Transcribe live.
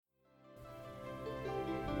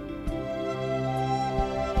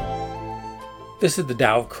This is the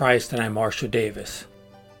Tao of Christ, and I'm Marshall Davis.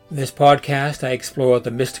 In this podcast, I explore the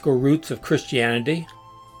mystical roots of Christianity,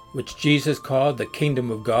 which Jesus called the Kingdom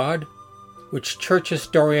of God, which church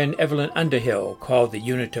historian Evelyn Underhill called the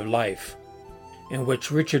Unitive Life, and which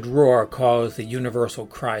Richard Rohr calls the Universal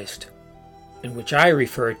Christ, and which I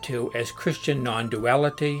refer to as Christian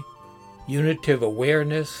non-duality, unitive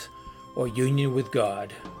awareness, or union with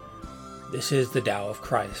God. This is the Tao of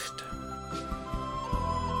Christ.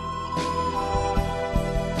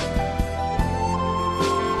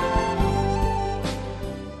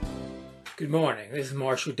 Good morning, this is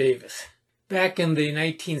Marshall Davis. Back in the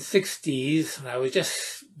 1960s, when I was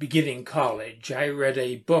just beginning college, I read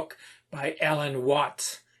a book by Alan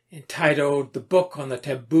Watts entitled The Book on the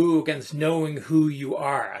Taboo Against Knowing Who You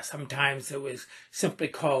Are. Sometimes it was simply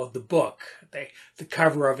called The Book. The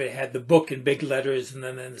cover of it had the book in big letters, and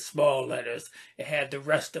then in small letters it had the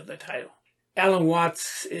rest of the title. Alan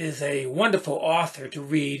Watts is a wonderful author to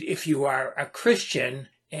read if you are a Christian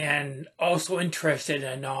and also interested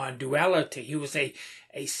in non-duality. He was a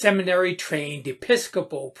seminary-trained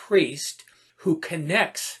Episcopal priest who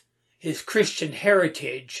connects his Christian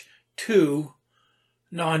heritage to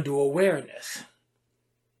non-dual awareness.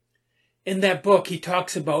 In that book, he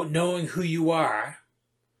talks about knowing who you are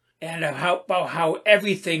and about how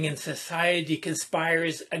everything in society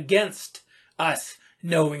conspires against us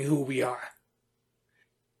knowing who we are.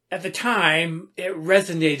 At the time, it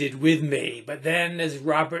resonated with me, but then, as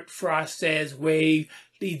Robert Frost says, way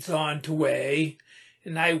leads on to way,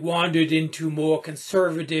 and I wandered into more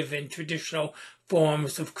conservative and traditional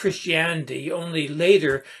forms of Christianity, only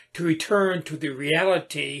later to return to the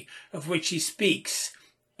reality of which he speaks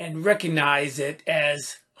and recognize it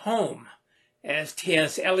as home. As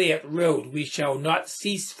T.S. Eliot wrote, we shall not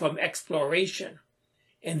cease from exploration,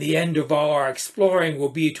 and the end of all our exploring will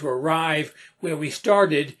be to arrive where we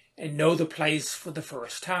started and know the place for the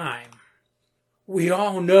first time. We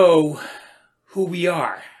all know who we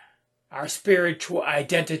are, our spiritual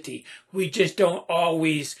identity. We just don't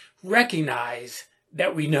always recognize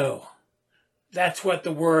that we know. That's what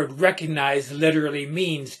the word recognize literally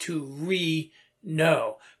means, to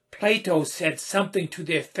re-know. Plato said something to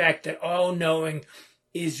the effect that all knowing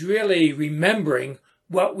is really remembering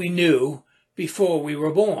what we knew before we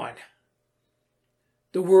were born.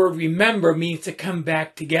 The word remember means to come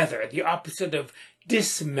back together, the opposite of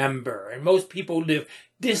dismember. And most people live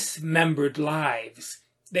dismembered lives.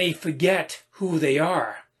 They forget who they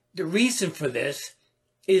are. The reason for this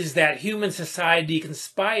is that human society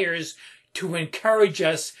conspires to encourage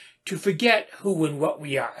us to forget who and what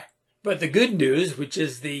we are. But the good news, which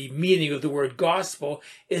is the meaning of the word gospel,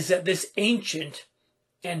 is that this ancient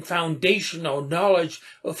and foundational knowledge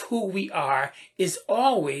of who we are is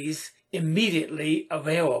always immediately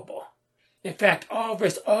available. In fact, all of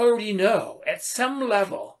us already know at some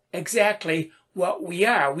level exactly what we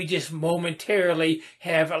are. We just momentarily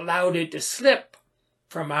have allowed it to slip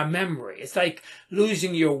from our memory. It's like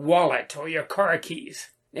losing your wallet or your car keys.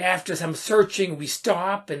 After some searching, we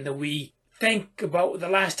stop and then we think about the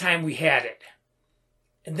last time we had it.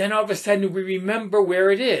 And then all of a sudden we remember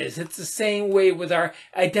where it is. It's the same way with our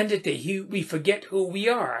identity. We forget who we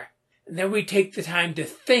are. And then we take the time to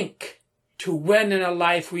think to when in our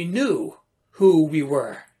life we knew who we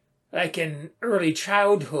were, like in early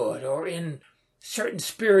childhood or in certain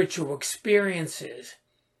spiritual experiences.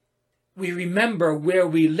 We remember where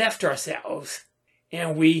we left ourselves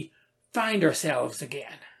and we find ourselves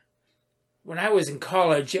again. When I was in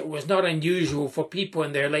college, it was not unusual for people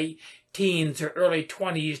in their late teens or early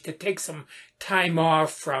 20s to take some time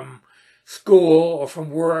off from school or from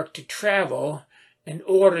work to travel in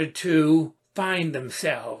order to find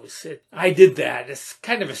themselves. I did that. It's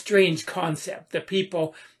kind of a strange concept that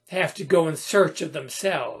people have to go in search of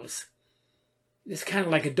themselves. It's kind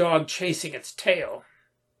of like a dog chasing its tail.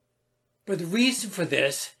 But the reason for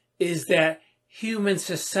this is that human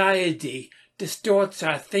society distorts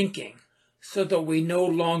our thinking so that we no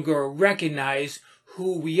longer recognize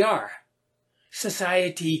who we are.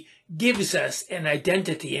 Society gives us an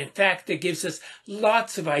identity. In fact, it gives us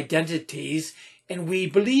lots of identities, and we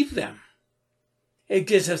believe them. It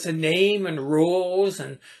gives us a name and roles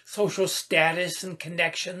and social status and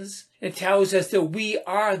connections. It tells us that we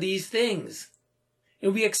are these things.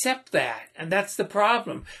 And we accept that. And that's the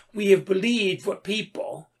problem. We have believed what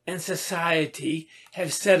people and society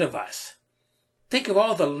have said of us. Think of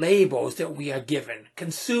all the labels that we are given.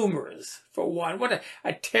 Consumers, for one. What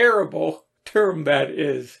a terrible term that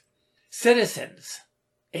is. Citizens,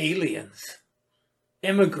 aliens,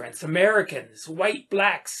 immigrants, Americans, white,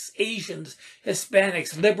 blacks, Asians,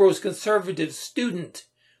 Hispanics, liberals, conservatives, student,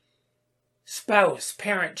 spouse,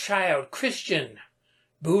 parent, child, Christian,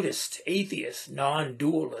 Buddhist, atheist,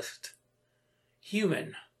 non-dualist,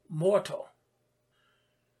 human, mortal.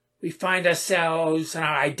 We find ourselves and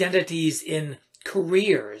our identities in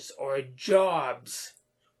careers or jobs.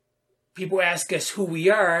 People ask us who we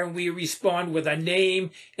are, and we respond with our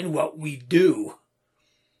name and what we do.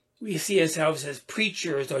 We see ourselves as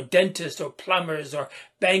preachers or dentists or plumbers or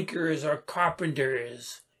bankers or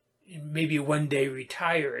carpenters, and maybe one day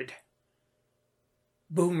retired.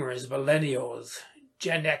 Boomers, millennials,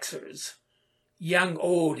 Gen Xers, young,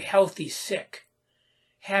 old, healthy, sick,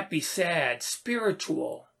 happy, sad,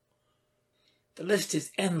 spiritual. The list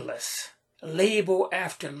is endless. Label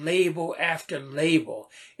after label after label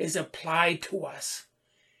is applied to us,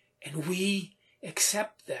 and we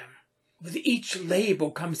accept them. With each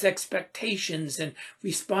label comes expectations and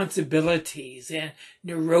responsibilities and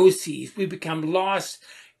neuroses. We become lost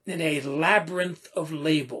in a labyrinth of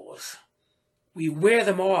labels. We wear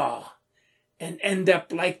them all and end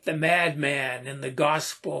up like the madman in the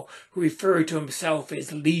gospel who referred to himself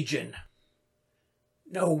as Legion.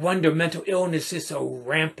 No wonder mental illness is so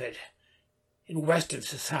rampant in Western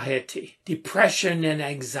society. Depression and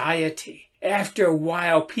anxiety. After a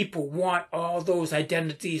while, people want all those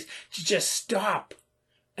identities to just stop.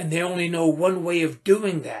 And they only know one way of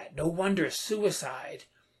doing that. No wonder suicide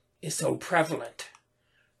is so prevalent.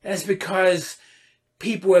 That's because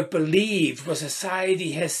people have believed what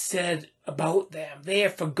society has said about them. They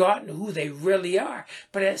have forgotten who they really are.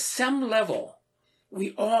 But at some level,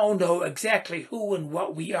 we all know exactly who and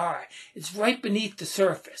what we are. It's right beneath the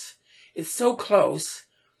surface. It's so close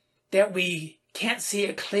that we can't see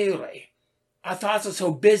it clearly. Our thoughts are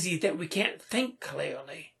so busy that we can't think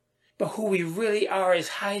clearly. But who we really are is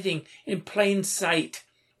hiding in plain sight.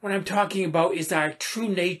 What I'm talking about is our true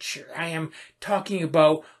nature. I am talking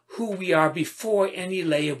about who we are before any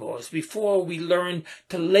labels, before we learn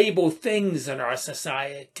to label things in our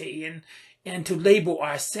society and to label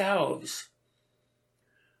ourselves.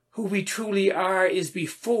 Who we truly are is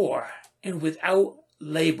before and without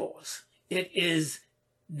labels. It is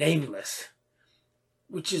nameless,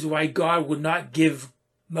 which is why God would not give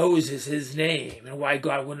Moses his name and why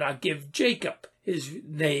God would not give Jacob his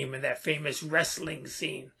name in that famous wrestling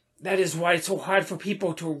scene. That is why it's so hard for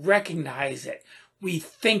people to recognize it. We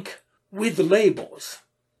think with labels.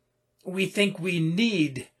 We think we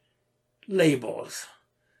need labels.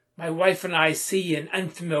 My wife and I see an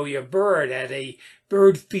unfamiliar bird at a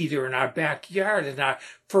bird feeder in our backyard, and our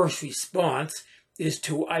first response is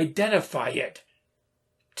to identify it,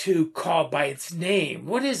 to call by its name.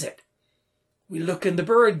 What is it? We look in the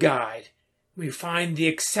bird guide. We find the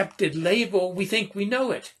accepted label. We think we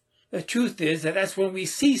know it. The truth is that that's when we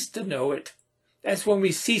cease to know it. That's when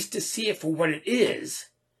we cease to see it for what it is.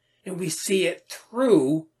 And we see it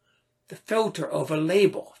through the filter of a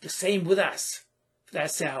label. The same with us, with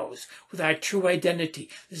ourselves, with our true identity.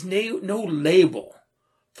 There's no label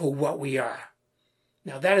for what we are.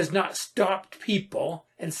 Now, that has not stopped people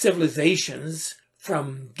and civilizations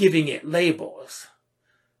from giving it labels.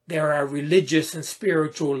 There are religious and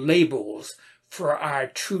spiritual labels for our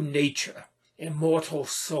true nature, immortal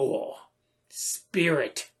soul,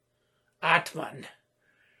 spirit, Atman.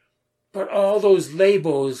 But all those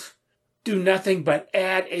labels do nothing but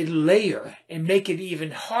add a layer and make it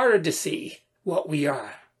even harder to see what we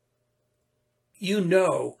are. You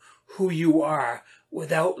know who you are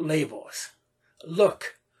without labels.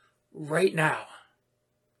 Look right now.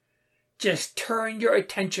 Just turn your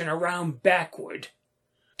attention around backward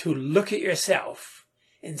to look at yourself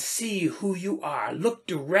and see who you are. Look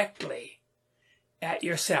directly at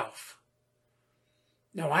yourself.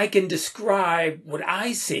 Now, I can describe what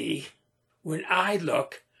I see when I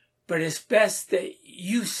look, but it's best that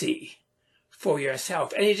you see for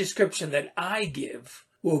yourself. Any description that I give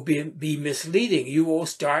will be misleading. You will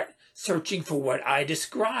start searching for what I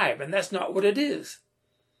describe, and that's not what it is.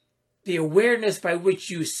 The awareness by which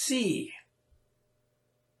you see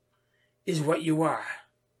is what you are.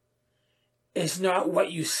 It's not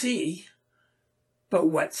what you see, but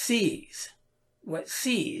what sees. What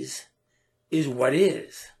sees is what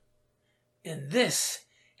is. And this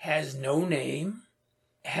has no name,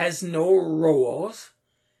 has no roles,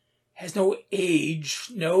 has no age,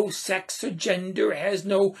 no sex or gender, has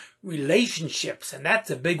no relationships, and that's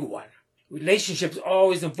a big one. Relationships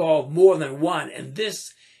always involve more than one, and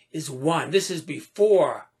this is one. This is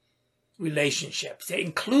before relationships. It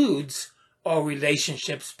includes all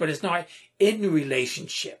relationships, but it's not in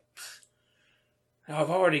relationships. Now, I've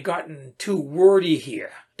already gotten too wordy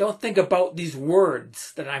here. Don't think about these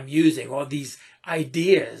words that I'm using or these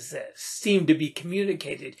ideas that seem to be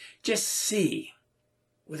communicated. Just see.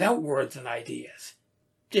 without words and ideas.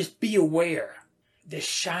 Just be aware. This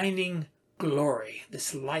shining glory,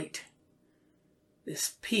 this light,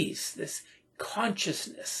 this peace, this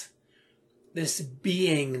consciousness, this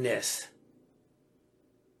beingness.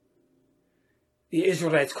 The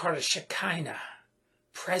Israelites called it Shekinah,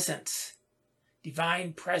 presence,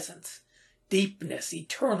 divine presence, deepness,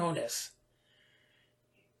 eternalness.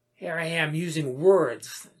 Here I am using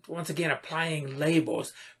words, once again applying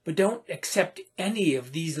labels, but don't accept any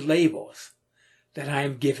of these labels that I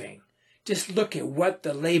am giving. Just look at what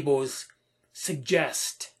the labels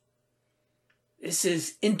suggest. This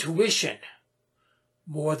is intuition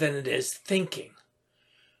more than it is thinking.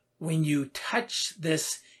 When you touch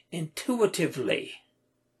this intuitively,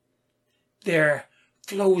 there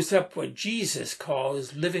flows up what Jesus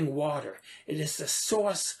calls living water. It is the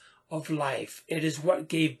source of life. It is what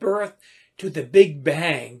gave birth to the Big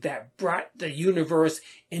Bang that brought the universe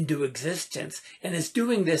into existence, and is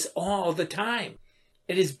doing this all the time.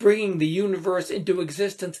 It is bringing the universe into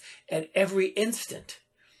existence at every instant.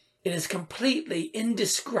 It is completely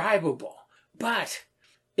indescribable, but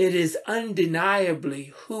it is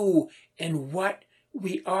undeniably who and what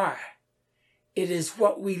we are. It is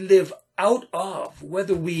what we live out of,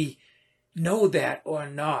 whether we know that or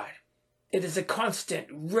not. It is a constant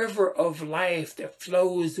river of life that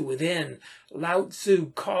flows within. Lao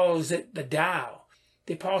Tzu calls it the Tao.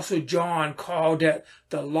 The Apostle John called it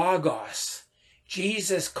the Logos.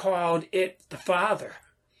 Jesus called it the Father,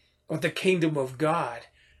 or the Kingdom of God.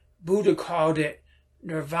 Buddha called it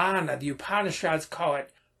Nirvana. The Upanishads call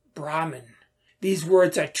it Brahman. These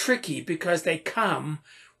words are tricky because they come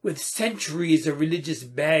with centuries of religious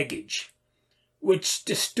baggage, which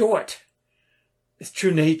distort its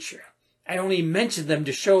true nature. I only mention them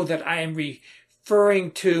to show that I am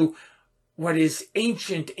referring to what is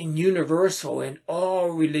ancient and universal in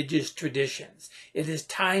all religious traditions. It is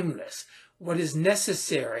timeless. What is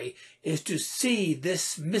necessary is to see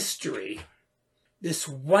this mystery, this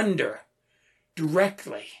wonder,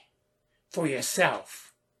 directly for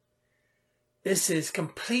yourself. This is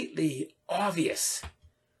completely obvious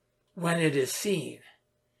when it is seen.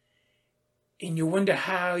 And you wonder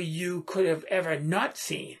how you could have ever not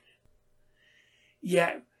seen.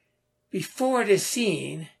 Yet, before it is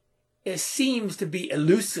seen, it seems to be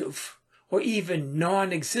elusive or even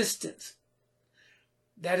non-existent.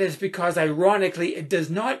 That is because, ironically, it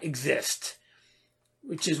does not exist,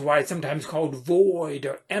 which is why it's sometimes called void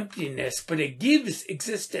or emptiness, but it gives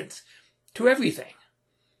existence to everything.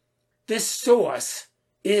 This source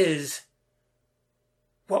is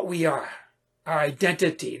what we are, our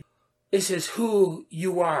identity. This is who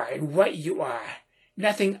you are and what you are.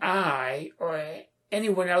 Nothing I or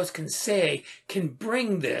anyone else can say can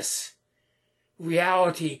bring this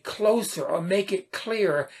reality closer or make it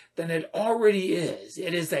clearer than it already is.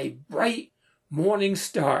 It is a bright morning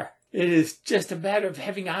star. It is just a matter of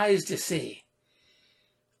having eyes to see.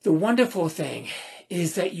 The wonderful thing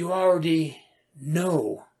is that you already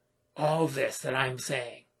know all this that I'm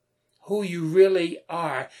saying. Who you really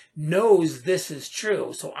are knows this is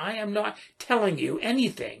true. So I am not telling you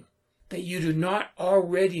anything that you do not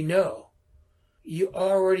already know. You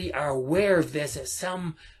already are aware of this at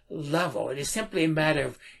some level. It is simply a matter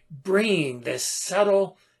of bringing this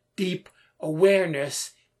subtle, deep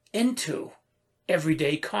awareness into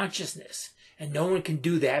everyday consciousness. And no one can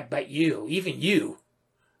do that but you. Even you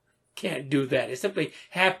can't do that. It simply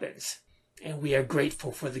happens. And we are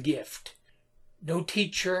grateful for the gift. No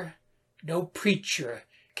teacher, no preacher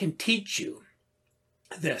can teach you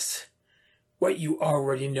this, what you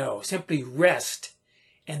already know. Simply rest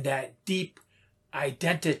in that deep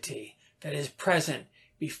identity that is present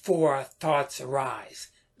before thoughts arise.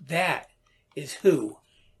 That is who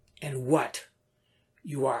and what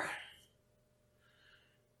you are.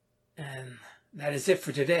 And that is it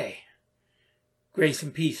for today. Grace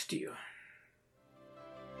and peace to you.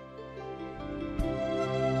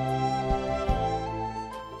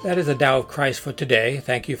 That is the Tao of Christ for today.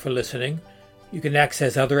 Thank you for listening. You can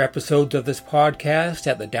access other episodes of this podcast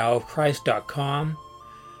at thedaoofchrist.com.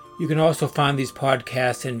 You can also find these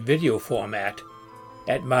podcasts in video format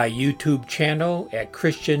at my YouTube channel at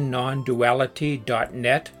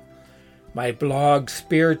christiannonduality.net. My blog,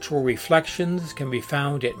 Spiritual Reflections, can be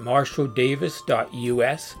found at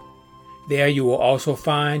marshalldavis.us. There you will also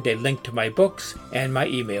find a link to my books and my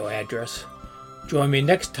email address. Join me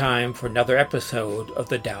next time for another episode of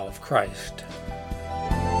the Tao of Christ.